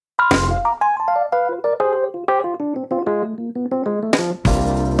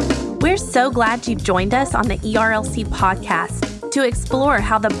so glad you've joined us on the ERLC podcast to explore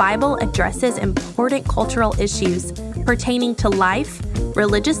how the Bible addresses important cultural issues pertaining to life,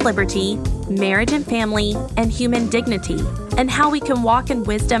 religious liberty, marriage and family, and human dignity, and how we can walk in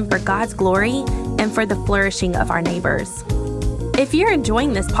wisdom for God's glory and for the flourishing of our neighbors. If you're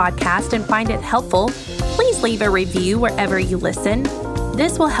enjoying this podcast and find it helpful, please leave a review wherever you listen.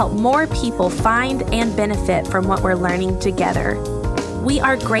 This will help more people find and benefit from what we're learning together. We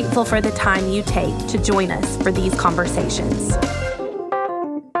are grateful for the time you take to join us for these conversations.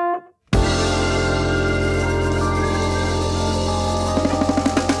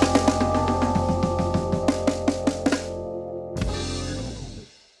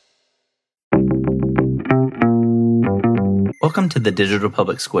 Welcome to the Digital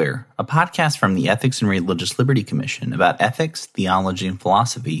Public Square, a podcast from the Ethics and Religious Liberty Commission about ethics, theology, and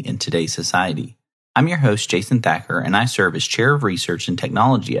philosophy in today's society. I'm your host, Jason Thacker, and I serve as Chair of Research and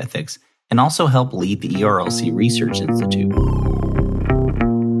Technology Ethics and also help lead the ERLC Research Institute.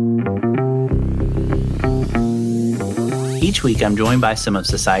 Each week, I'm joined by some of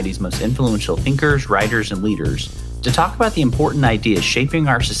society's most influential thinkers, writers, and leaders to talk about the important ideas shaping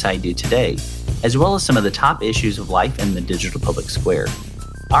our society today, as well as some of the top issues of life in the digital public square.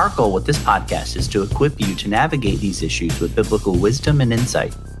 Our goal with this podcast is to equip you to navigate these issues with biblical wisdom and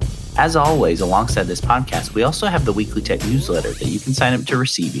insight. As always, alongside this podcast, we also have the weekly tech newsletter that you can sign up to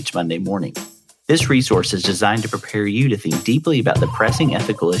receive each Monday morning. This resource is designed to prepare you to think deeply about the pressing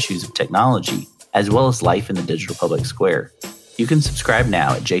ethical issues of technology, as well as life in the digital public square. You can subscribe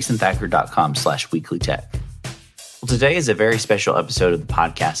now at jasonthacker.com/weeklytech. Well, today is a very special episode of the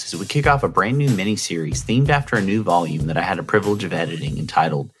podcast as we kick off a brand new mini-series themed after a new volume that I had the privilege of editing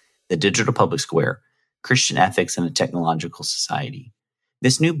entitled The Digital Public Square, Christian Ethics in a Technological Society.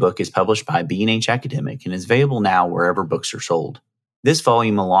 This new book is published by B&H Academic and is available now wherever books are sold. This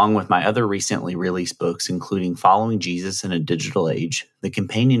volume, along with my other recently released books, including Following Jesus in a Digital Age, the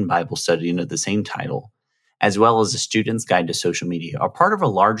companion Bible study under the same title, as well as a student's guide to social media, are part of a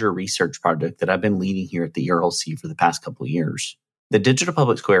larger research project that I've been leading here at the ERLC for the past couple of years. The Digital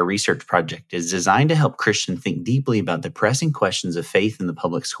Public Square Research Project is designed to help Christians think deeply about the pressing questions of faith in the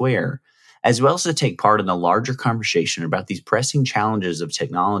public square, as well as to take part in a larger conversation about these pressing challenges of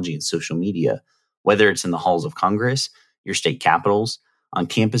technology and social media, whether it's in the halls of Congress, your state capitals, on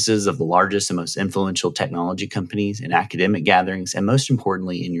campuses of the largest and most influential technology companies, in academic gatherings, and most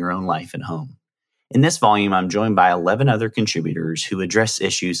importantly, in your own life and home. In this volume, I'm joined by 11 other contributors who address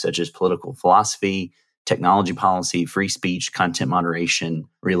issues such as political philosophy, technology policy, free speech, content moderation,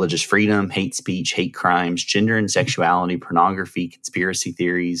 religious freedom, hate speech, hate crimes, gender and sexuality, pornography, conspiracy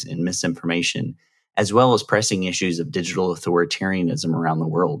theories, and misinformation, as well as pressing issues of digital authoritarianism around the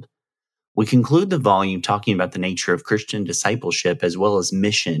world. We conclude the volume talking about the nature of Christian discipleship as well as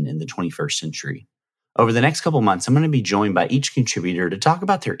mission in the 21st century. Over the next couple months, I'm going to be joined by each contributor to talk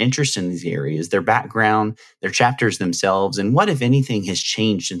about their interest in these areas, their background, their chapters themselves, and what, if anything, has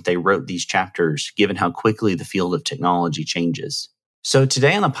changed since they wrote these chapters, given how quickly the field of technology changes. So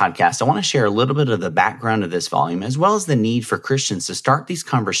today on the podcast, I want to share a little bit of the background of this volume, as well as the need for Christians to start these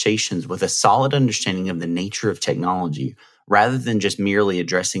conversations with a solid understanding of the nature of technology, rather than just merely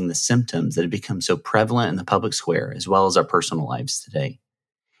addressing the symptoms that have become so prevalent in the public square, as well as our personal lives today.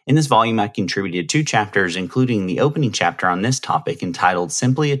 In this volume, I contributed 2 chapters, including the opening chapter on this topic entitled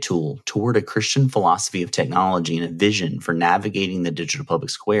Simply a Tool Toward a Christian Philosophy of Technology and a Vision for Navigating the Digital Public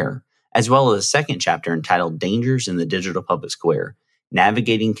Square, as well as a second chapter entitled Dangers in the Digital Public Square,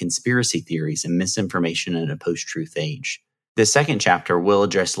 Navigating Conspiracy Theories and Misinformation in a Post-Truth Age. This second chapter we'll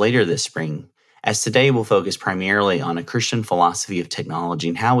address later this spring, as today we'll focus primarily on a Christian philosophy of technology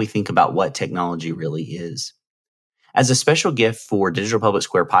and how we think about what technology really is. As a special gift for Digital Public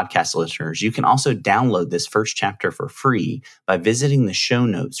Square podcast listeners, you can also download this first chapter for free by visiting the show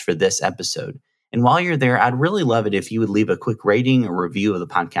notes for this episode. And while you're there, I'd really love it if you would leave a quick rating or review of the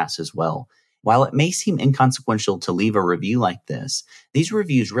podcast as well. While it may seem inconsequential to leave a review like this, these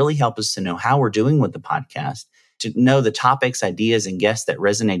reviews really help us to know how we're doing with the podcast, to know the topics, ideas, and guests that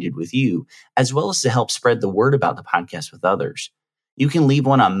resonated with you, as well as to help spread the word about the podcast with others. You can leave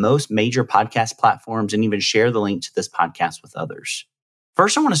one on most major podcast platforms and even share the link to this podcast with others.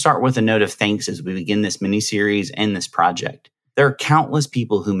 First, I want to start with a note of thanks as we begin this mini-series and this project. There are countless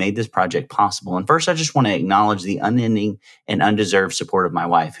people who made this project possible. And first, I just want to acknowledge the unending and undeserved support of my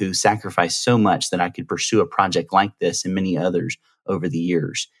wife, who sacrificed so much that I could pursue a project like this and many others over the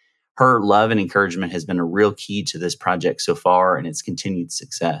years. Her love and encouragement has been a real key to this project so far and its continued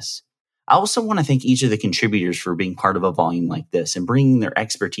success. I also want to thank each of the contributors for being part of a volume like this and bringing their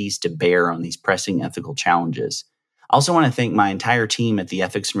expertise to bear on these pressing ethical challenges. I also want to thank my entire team at the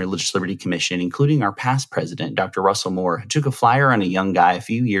Ethics and Religious Liberty Commission, including our past president, Dr. Russell Moore, who took a flyer on a young guy a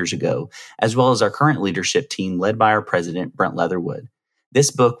few years ago, as well as our current leadership team led by our president, Brent Leatherwood.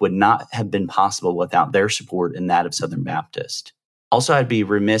 This book would not have been possible without their support and that of Southern Baptist. Also, I'd be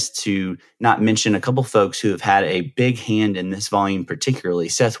remiss to not mention a couple folks who have had a big hand in this volume, particularly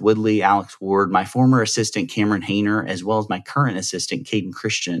Seth Woodley, Alex Ward, my former assistant Cameron Hayner, as well as my current assistant Caden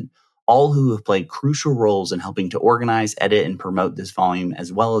Christian, all who have played crucial roles in helping to organize, edit, and promote this volume,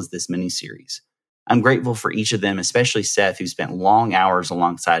 as well as this mini-series. I'm grateful for each of them, especially Seth, who spent long hours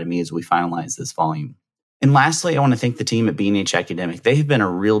alongside of me as we finalized this volume. And lastly, I want to thank the team at B&H Academic. They have been a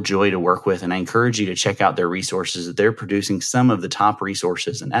real joy to work with, and I encourage you to check out their resources. They're producing some of the top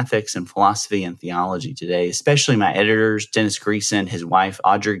resources in ethics and philosophy and theology today, especially my editors, Dennis Greason, his wife,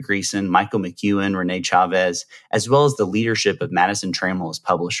 Audrey Greason, Michael McEwen, Renee Chavez, as well as the leadership of Madison Trammell as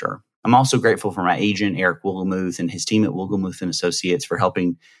publisher. I'm also grateful for my agent, Eric Wilgemuth, and his team at Wilgemuth & Associates for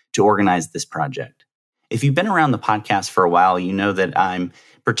helping to organize this project. If you've been around the podcast for a while, you know that I'm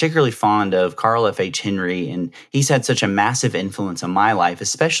particularly fond of Carl F. H. Henry, and he's had such a massive influence on my life,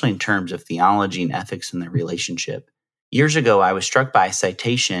 especially in terms of theology and ethics and their relationship. Years ago, I was struck by a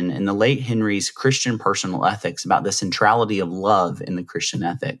citation in the late Henry's Christian Personal Ethics about the centrality of love in the Christian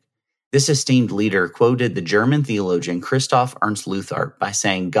ethic. This esteemed leader quoted the German theologian Christoph Ernst Luther by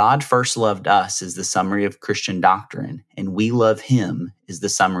saying, "God first loved us" is the summary of Christian doctrine, and "we love him" is the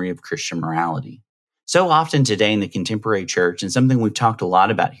summary of Christian morality. So often today in the contemporary church, and something we've talked a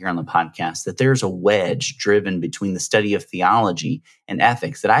lot about here on the podcast, that there's a wedge driven between the study of theology and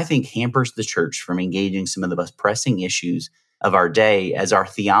ethics that I think hampers the church from engaging some of the most pressing issues of our day, as our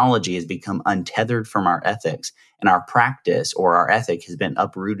theology has become untethered from our ethics and our practice or our ethic has been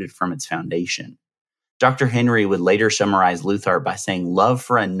uprooted from its foundation. Dr. Henry would later summarize Luther by saying, "Love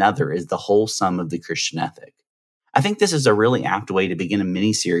for another is the whole sum of the Christian ethic." I think this is a really apt way to begin a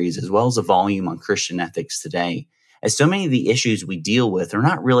mini-series as well as a volume on Christian ethics today, as so many of the issues we deal with are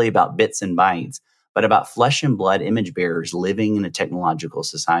not really about bits and bytes, but about flesh and blood image bearers living in a technological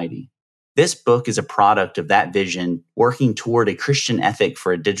society. This book is a product of that vision, working toward a Christian ethic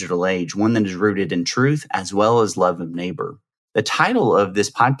for a digital age, one that is rooted in truth as well as love of neighbor. The title of this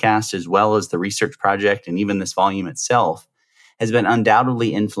podcast, as well as the research project and even this volume itself, has been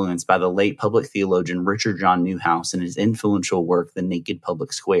undoubtedly influenced by the late public theologian Richard John Neuhaus and his influential work, The Naked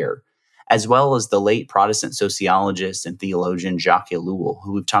Public Square, as well as the late Protestant sociologist and theologian Jacques Ellul,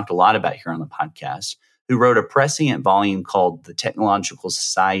 who we've talked a lot about here on the podcast, who wrote a prescient volume called The Technological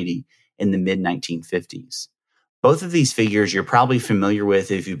Society in the mid-1950s. Both of these figures you're probably familiar with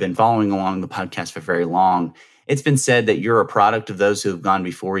if you've been following along the podcast for very long. It's been said that you're a product of those who have gone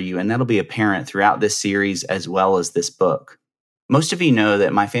before you, and that'll be apparent throughout this series as well as this book. Most of you know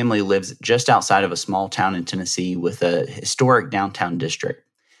that my family lives just outside of a small town in Tennessee with a historic downtown district.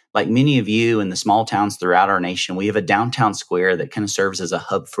 Like many of you in the small towns throughout our nation, we have a downtown square that kind of serves as a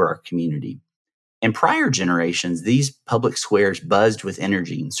hub for our community. In prior generations, these public squares buzzed with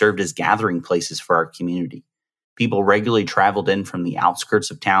energy and served as gathering places for our community. People regularly traveled in from the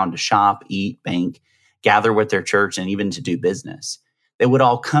outskirts of town to shop, eat, bank, gather with their church, and even to do business. They would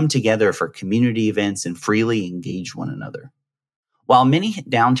all come together for community events and freely engage one another. While many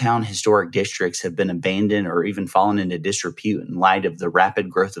downtown historic districts have been abandoned or even fallen into disrepute in light of the rapid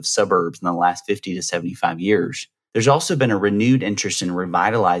growth of suburbs in the last 50 to 75 years, there's also been a renewed interest in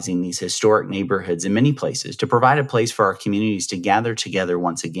revitalizing these historic neighborhoods in many places to provide a place for our communities to gather together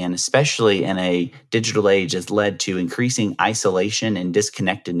once again, especially in a digital age that's led to increasing isolation and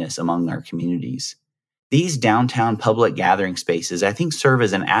disconnectedness among our communities. These downtown public gathering spaces, I think, serve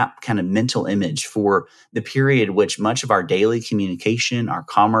as an apt kind of mental image for the period which much of our daily communication, our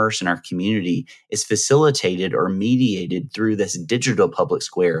commerce, and our community is facilitated or mediated through this digital public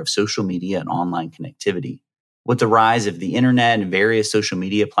square of social media and online connectivity. With the rise of the internet and various social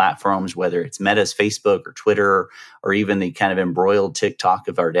media platforms, whether it's Meta's Facebook or Twitter, or even the kind of embroiled TikTok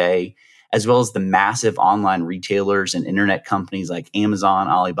of our day, as well as the massive online retailers and internet companies like Amazon,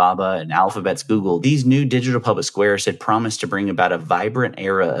 Alibaba, and Alphabet's Google, these new digital public squares had promised to bring about a vibrant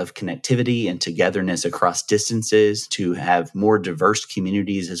era of connectivity and togetherness across distances, to have more diverse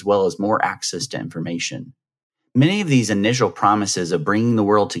communities as well as more access to information. Many of these initial promises of bringing the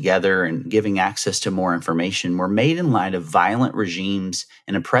world together and giving access to more information were made in light of violent regimes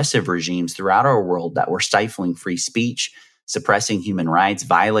and oppressive regimes throughout our world that were stifling free speech, suppressing human rights,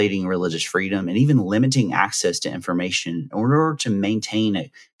 violating religious freedom, and even limiting access to information in order to maintain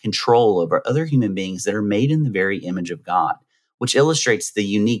a control over other human beings that are made in the very image of God, which illustrates the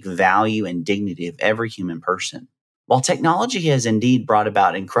unique value and dignity of every human person. While technology has indeed brought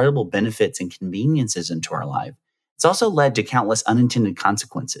about incredible benefits and conveniences into our life, It's also led to countless unintended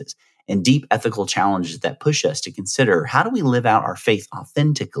consequences and deep ethical challenges that push us to consider, how do we live out our faith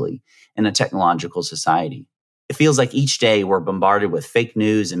authentically in a technological society? It feels like each day we're bombarded with fake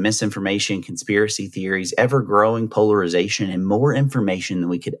news and misinformation, conspiracy theories, ever-growing polarization, and more information than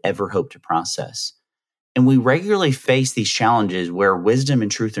we could ever hope to process. And we regularly face these challenges where wisdom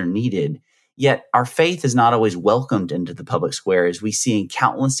and truth are needed, yet our faith is not always welcomed into the public square, as we see in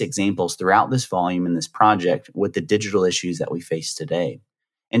countless examples throughout this volume and this project with the digital issues that we face today.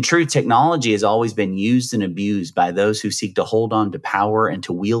 In truth, technology has always been used and abused by those who seek to hold on to power and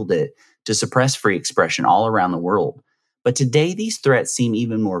to wield it to suppress free expression all around the world. But today, these threats seem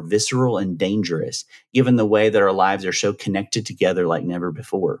even more visceral and dangerous, given the way that our lives are so connected together like never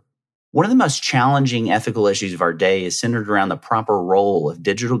before. One of the most challenging ethical issues of our day is centered around the proper role of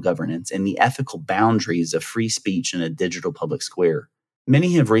digital governance and the ethical boundaries of free speech in a digital public square.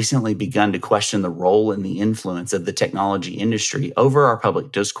 Many have recently begun to question the role and the influence of the technology industry over our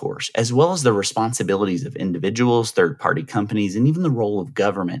public discourse, as well as the responsibilities of individuals, third-party companies, and even the role of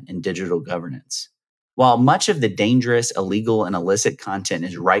government in digital governance. While much of the dangerous, illegal, and illicit content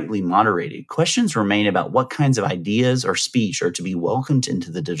is rightly moderated, questions remain about what kinds of ideas or speech are to be welcomed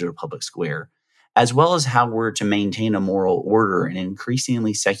into the digital public square, as well as how we're to maintain a moral order in an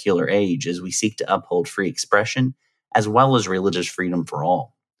increasingly secular age as we seek to uphold free expression, as well as religious freedom for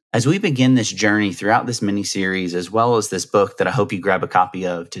all. As we begin this journey throughout this mini-series, as well as this book that I hope you grab a copy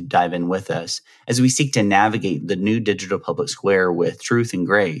of to dive in with us, as we seek to navigate the new digital public square with truth and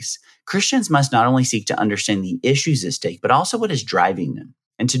grace, Christians must not only seek to understand the issues at stake, but also what is driving them.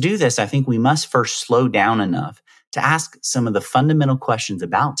 And to do this, I think we must first slow down enough to ask some of the fundamental questions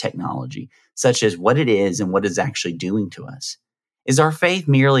about technology, such as what it is and what it's actually doing to us. Is our faith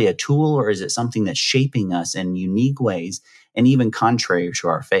merely a tool, or is it something that's shaping us in unique ways and even contrary to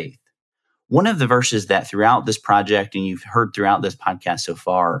our faith? One of the verses that throughout this project, and you've heard throughout this podcast so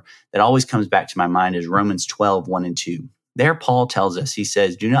far, that always comes back to my mind is Romans 12, 1 and 2. There, Paul tells us, he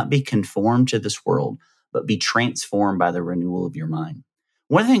says, "Do not be conformed to this world, but be transformed by the renewal of your mind."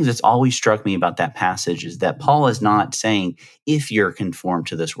 One of the things that's always struck me about that passage is that Paul is not saying, if you're conformed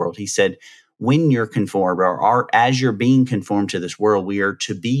to this world. He said, when you're conformed, or as you're being conformed to this world, we are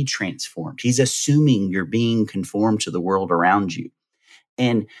to be transformed. He's assuming you're being conformed to the world around you.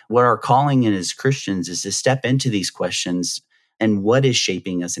 And what our calling in as Christians is to step into these questions and what is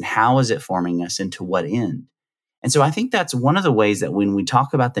shaping us and how is it forming us and to what end. And so I think that's one of the ways that when we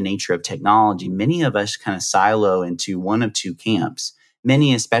talk about the nature of technology, many of us kind of silo into one of two camps.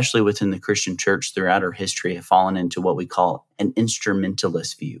 Many, especially within the Christian church throughout our history, have fallen into what we call an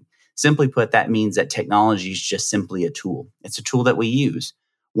instrumentalist view. Simply put, that means that technology is just simply a tool. It's a tool that we use.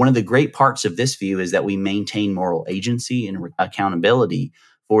 One of the great parts of this view is that we maintain moral agency and accountability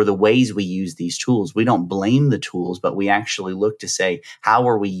for the ways we use these tools. We don't blame the tools, but we actually look to say, how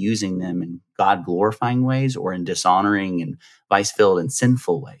are we using them in God-glorifying ways or in dishonoring and vice-filled and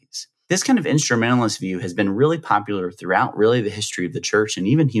sinful ways? This kind of instrumentalist view has been really popular throughout really the history of the church and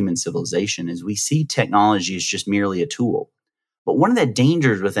even human civilization, as we see technology as just merely a tool. But one of the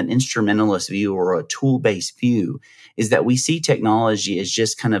dangers with an instrumentalist view or a tool-based view is that we see technology as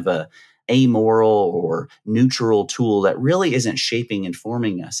just kind of a amoral or neutral tool that really isn't shaping and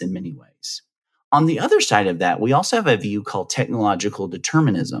forming us in many ways. On the other side of that, we also have a view called technological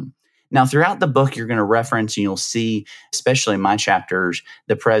determinism. Now, throughout the book, you're going to reference and you'll see, especially in my chapters,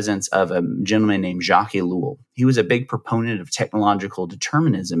 the presence of a gentleman named Jacques Ellul. He was a big proponent of technological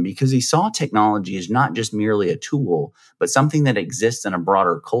determinism because he saw technology as not just merely a tool, but something that exists in a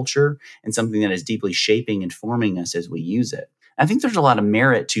broader culture and something that is deeply shaping and forming us as we use it. I think there's a lot of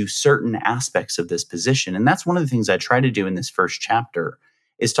merit to certain aspects of this position, and that's one of the things I try to do in this first chapter,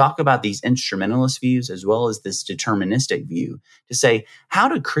 is talk about these instrumentalist views as well as this deterministic view to say, how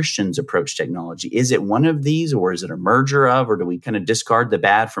do Christians approach technology? Is it one of these, or is it a merger of, or do we kind of discard the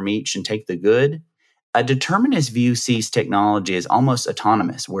bad from each and take the good? A determinist view sees technology as almost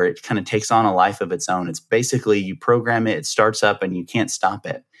autonomous, where it kind of takes on a life of its own. It's basically you program it, it starts up, and you can't stop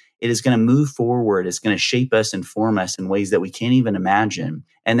it. It is going to move forward. It's going to shape us and form us in ways that we can't even imagine.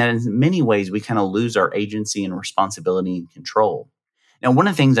 And that in many ways, we kind of lose our agency and responsibility and control. Now, one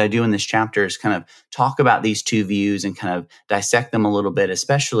of the things I do in this chapter is kind of talk about these two views and kind of dissect them a little bit,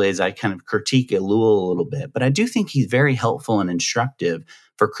 especially as I kind of critique Ellul a little bit. But I do think he's very helpful and instructive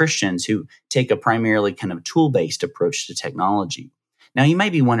for Christians who take a primarily kind of tool-based approach to technology. Now, you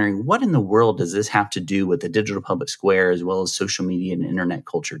might be wondering, what in the world does this have to do with the digital public square as well as social media and internet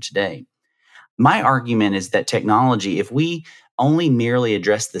culture today? My argument is that technology, if we only merely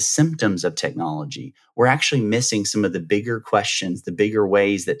address the symptoms of technology, we're actually missing some of the bigger questions, the bigger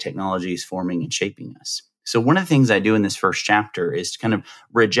ways that technology is forming and shaping us. So one of the things I do in this first chapter is to kind of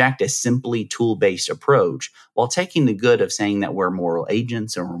reject a simply tool-based approach while taking the good of saying that we're moral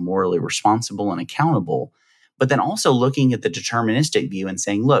agents and we're morally responsible and accountable, but then also looking at the deterministic view and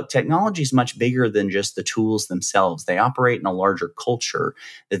saying, look, technology is much bigger than just the tools themselves. They operate in a larger culture,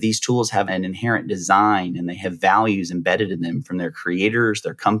 that these tools have an inherent design and they have values embedded in them from their creators,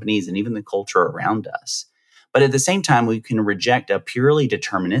 their companies, and even the culture around us. But at the same time, we can reject a purely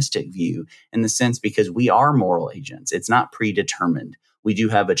deterministic view in the sense because we are moral agents. It's not predetermined. We do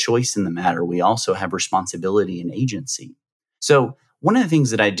have a choice in the matter. We also have responsibility and agency. So one of the things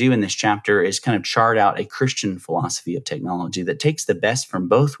that I do in this chapter is kind of chart out a Christian philosophy of technology that takes the best from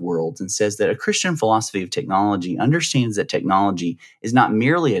both worlds and says that a Christian philosophy of technology understands that technology is not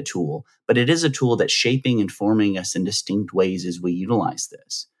merely a tool, but it is a tool that's shaping and forming us in distinct ways as we utilize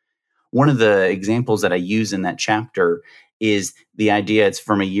this. One of the examples that I use in that chapter is the idea, it's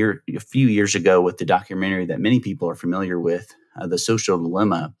from a few years ago with the documentary that many people are familiar with, The Social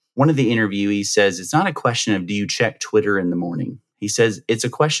Dilemma. One of the interviewees says, it's not a question of do you check Twitter in the morning? He says, it's a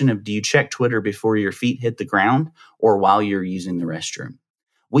question of do you check Twitter before your feet hit the ground or while you're using the restroom?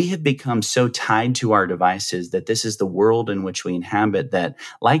 We have become so tied to our devices that this is the world in which we inhabit that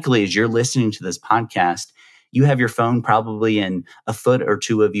likely as you're listening to this podcast, you have your phone probably in a foot or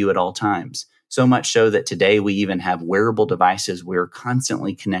two of you at all times. So much so that today we even have wearable devices. We're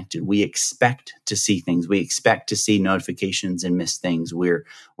constantly connected. We expect to see things. We expect to see notifications and miss things. We're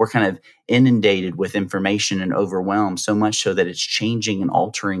kind of inundated with information and overwhelmed so much so that it's changing and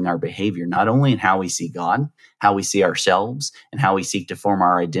altering our behavior, not only in how we see God, how we see ourselves, and how we seek to form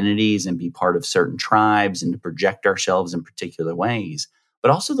our identities and be part of certain tribes and to project ourselves in particular ways,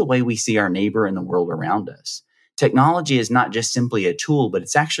 but also the way we see our neighbor and the world around us. Technology is not just simply a tool, but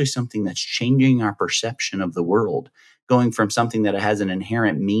it's actually something that's changing our perception of the world, going from something that has an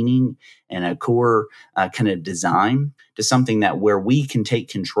inherent meaning and a core kind of design to something that where we can take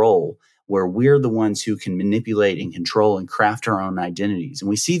control, where we're the ones who can manipulate and control and craft our own identities. And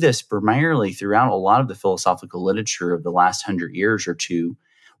we see this primarily throughout a lot of the philosophical literature of the last 100 years or two,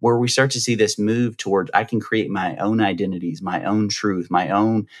 where we start to see this move towards I can create my own identities, my own truth, my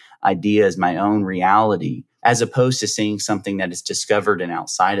own ideas, my own reality, as opposed to seeing something that is discovered and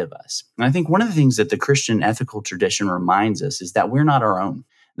outside of us. And I think one of the things that the Christian ethical tradition reminds us is that we're not our own.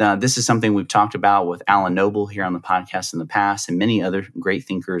 Now, this is something we've talked about with Alan Noble here on the podcast in the past and many other great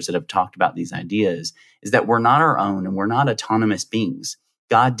thinkers that have talked about these ideas, is that we're not our own and we're not autonomous beings.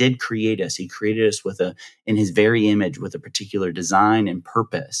 God did create us. He created us in his very image with a particular design and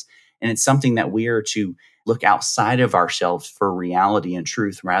purpose. And it's something that we are to look outside of ourselves for reality and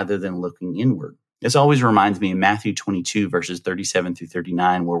truth rather than looking inward. This always reminds me of Matthew 22, verses 37 through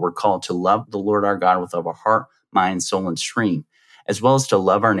 39, where we're called to love the Lord our God with all our heart, mind, soul, and strength, as well as to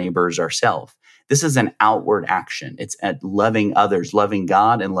love our neighbors ourselves. This is an outward action. It's at loving others, loving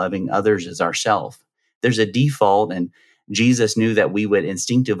God and loving others as ourselves. There's a default, and Jesus knew that we would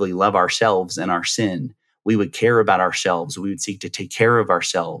instinctively love ourselves and our sin. We would care about ourselves. We would seek to take care of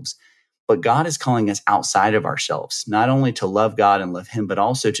ourselves. But God is calling us outside of ourselves, not only to love God and love him, but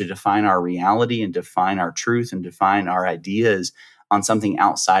also to define our reality and define our truth and define our ideas on something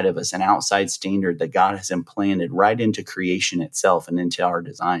outside of us, an outside standard that God has implanted right into creation itself and into our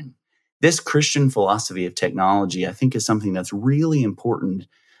design. This Christian philosophy of technology, I think, is something that's really important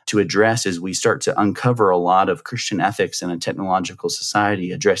to address as we start to uncover a lot of Christian ethics in a technological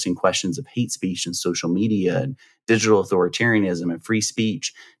society, addressing questions of hate speech and social media and digital authoritarianism and free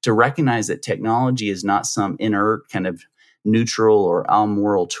speech, to recognize that technology is not some inert kind of neutral or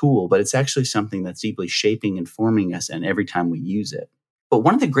amoral tool, but it's actually something that's deeply shaping and forming us and every time we use it. But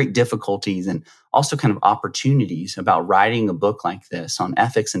one of the great difficulties and also kind of opportunities about writing a book like this on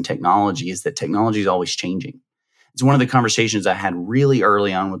ethics and technology is that technology is always changing. It's one of the conversations I had really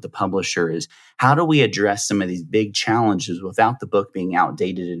early on with the publisher is how do we address some of these big challenges without the book being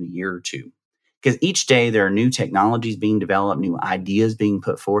outdated in a year or two? Because each day there are new technologies being developed, new ideas being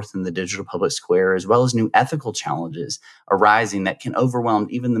put forth in the digital public square, as well as new ethical challenges arising that can overwhelm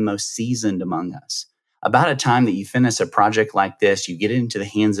even the most seasoned among us. About a time that you finish a project like this, you get it into the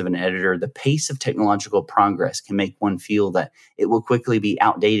hands of an editor, the pace of technological progress can make one feel that it will quickly be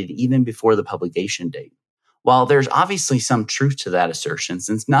outdated even before the publication date. While there's obviously some truth to that assertion,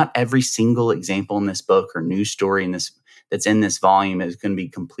 since not every single example in this book or news story that's in this volume is going to be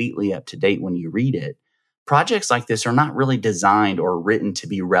completely up to date when you read it, projects like this are not really designed or written to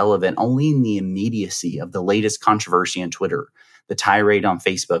be relevant only in the immediacy of the latest controversy on Twitter, the tirade on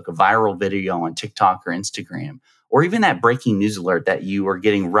Facebook, a viral video on TikTok or Instagram, or even that breaking news alert that you are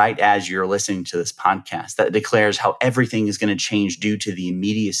getting right as you're listening to this podcast that declares how everything is going to change due to the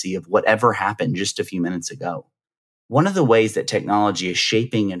immediacy of whatever happened just a few minutes ago. One of the ways that technology is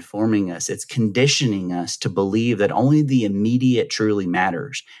shaping and forming us, it's conditioning us to believe that only the immediate truly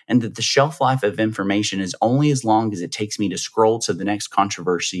matters, and that the shelf life of information is only as long as it takes me to scroll to the next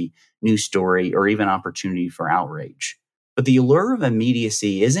controversy, news story, or even opportunity for outrage. But the allure of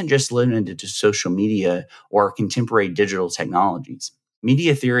immediacy isn't just limited to social media or contemporary digital technologies.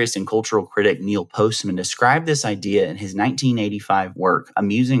 Media theorist and cultural critic Neil Postman described this idea in his 1985 work,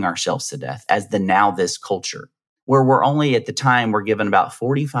 Amusing Ourselves to Death, as the now this culture, where we're given about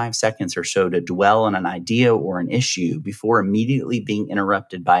 45 seconds or so to dwell on an idea or an issue before immediately being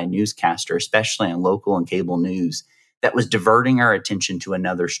interrupted by a newscaster, especially on local and cable news, that was diverting our attention to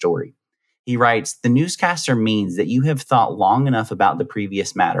another story. He writes, "The newscaster means that you have thought long enough about the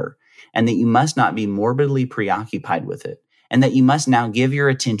previous matter, and that you must not be morbidly preoccupied with it, and that you must now give your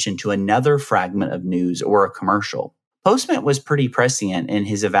attention to another fragment of news or a commercial." Postman was pretty prescient in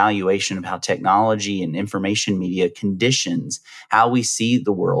his evaluation of how technology and information media conditions how we see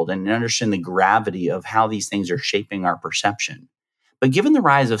the world and understand the gravity of how these things are shaping our perception. But given the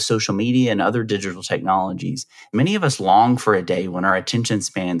rise of social media and other digital technologies, many of us long for a day when our attention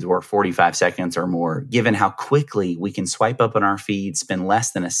spans were 45 seconds or more, given how quickly we can swipe up on our feed, spend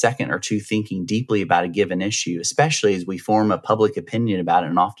less than a second or two thinking deeply about a given issue, especially as we form a public opinion about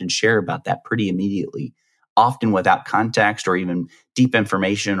it and often share about that pretty immediately, often without context or even deep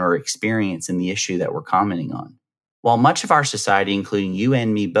information or experience in the issue that we're commenting on. While much of our society, including you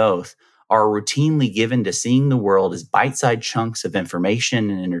and me both, are routinely given to seeing the world as bite-sized chunks of information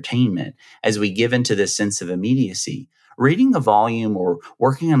and entertainment as we give into this sense of immediacy, reading a volume or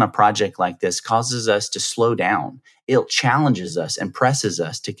working on a project like this causes us to slow down. It challenges us and presses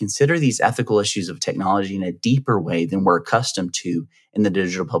us to consider these ethical issues of technology in a deeper way than we're accustomed to in the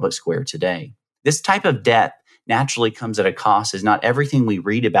digital public square today. This type of depth naturally comes at a cost, as not everything we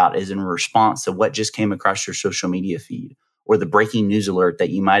read about is in response to what just came across your social media feed or the breaking news alert that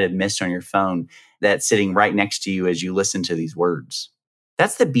you might have missed on your phone that's sitting right next to you as you listen to these words.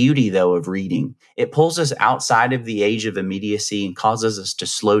 That's the beauty, though, of reading. It pulls us outside of the age of immediacy and causes us to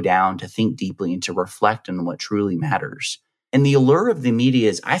slow down, to think deeply, and to reflect on what truly matters. And the allure of the media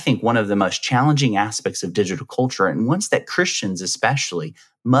is, I think, one of the most challenging aspects of digital culture, and ones that Christians especially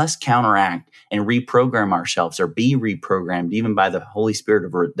must counteract and reprogram ourselves, or be reprogrammed even by the Holy Spirit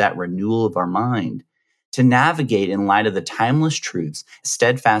of that renewal of our mind, to navigate in light of the timeless truths,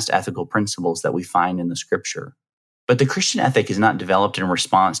 steadfast ethical principles that we find in the Scripture. But the Christian ethic is not developed in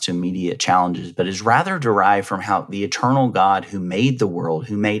response to immediate challenges, but is rather derived from how the eternal God who made the world,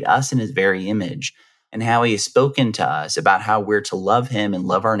 who made us in his very image, and how he has spoken to us about how we're to love him and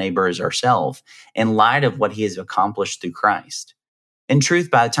love our neighbor as ourselves in light of what he has accomplished through Christ. In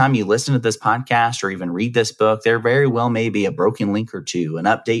truth, by the time you listen to this podcast or even read this book, there very well may be a broken link or two, an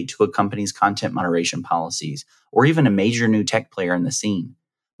update to a company's content moderation policies, or even a major new tech player in the scene.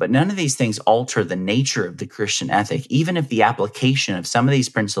 But none of these things alter the nature of the Christian ethic, even if the application of some of these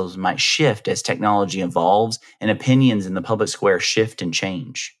principles might shift as technology evolves and opinions in the public square shift and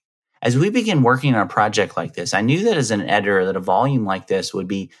change. As we begin working on a project like this, I knew that as an editor that a volume like this would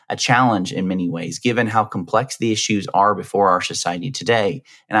be a challenge in many ways, given how complex the issues are before our society today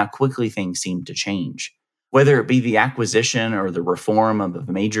and how quickly things seem to change. Whether it be the acquisition or the reform of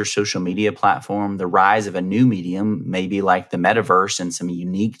a major social media platform, the rise of a new medium, maybe like the metaverse and some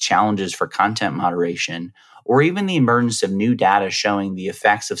unique challenges for content moderation, or even the emergence of new data showing the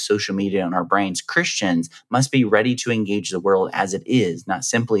effects of social media on our brains, Christians must be ready to engage the world as it is, not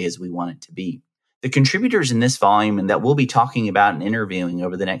simply as we want it to be. The contributors in this volume and that we'll be talking about and interviewing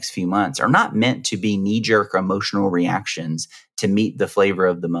over the next few months are not meant to be knee-jerk emotional reactions to meet the flavor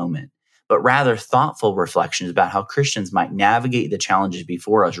of the moment, but rather thoughtful reflections about how Christians might navigate the challenges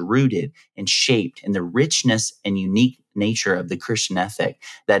before us, rooted and shaped in the richness and unique nature of the Christian ethic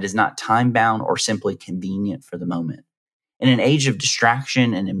that is not time-bound or simply convenient for the moment. In an age of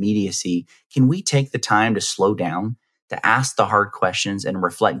distraction and immediacy, can we take the time to slow down, to ask the hard questions, and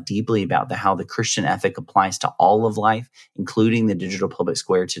reflect deeply about how the Christian ethic applies to all of life, including the digital public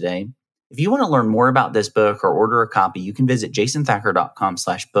square today? If you want to learn more about this book or order a copy, you can visit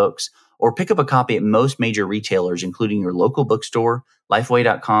jasonthacker.com/books or pick up a copy at most major retailers, including your local bookstore,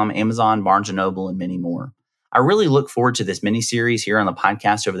 Lifeway.com, Amazon, Barnes & Noble, and many more. I really look forward to this mini-series here on the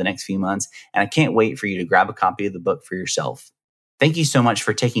podcast over the next few months, and I can't wait for you to grab a copy of the book for yourself. Thank you so much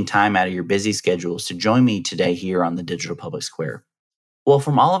for taking time out of your busy schedules to join me today here on the Digital Public Square. Well,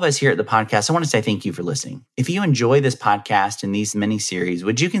 from all of us here at the podcast, I want to say thank you for listening. If you enjoy this podcast and these mini series,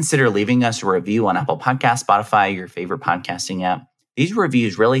 would you consider leaving us a review on Apple Podcasts, Spotify, your favorite podcasting app? These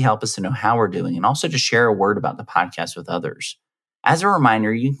reviews really help us to know how we're doing and also to share a word about the podcast with others. As a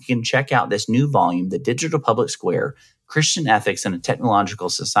reminder, you can check out this new volume, The Digital Public Square, Christian Ethics in a Technological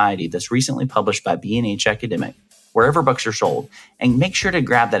Society, that's recently published by B&H Academic, wherever books are sold, and make sure to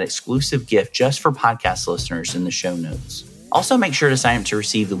grab that exclusive gift just for podcast listeners in the show notes. Also, make sure to sign up to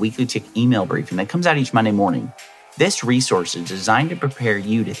receive the weekly TIC email briefing that comes out each Monday morning. This resource is designed to prepare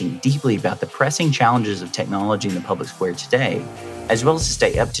you to think deeply about the pressing challenges of technology in the public square today, as well as to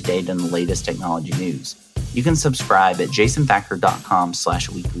stay up to date on the latest technology news. You can subscribe at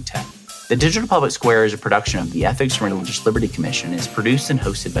jasonthacker.com/weeklytech. The Digital Public Square is a production of the Ethics and Religious Liberty Commission and is produced and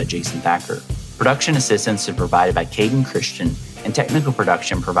hosted by Jason Thacker. Production assistance is provided by Caden Christian and technical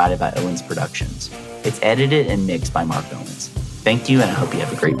production provided by Owens Productions. It's edited and mixed by Mark Owens. Thank you, and I hope you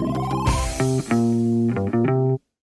have a great week.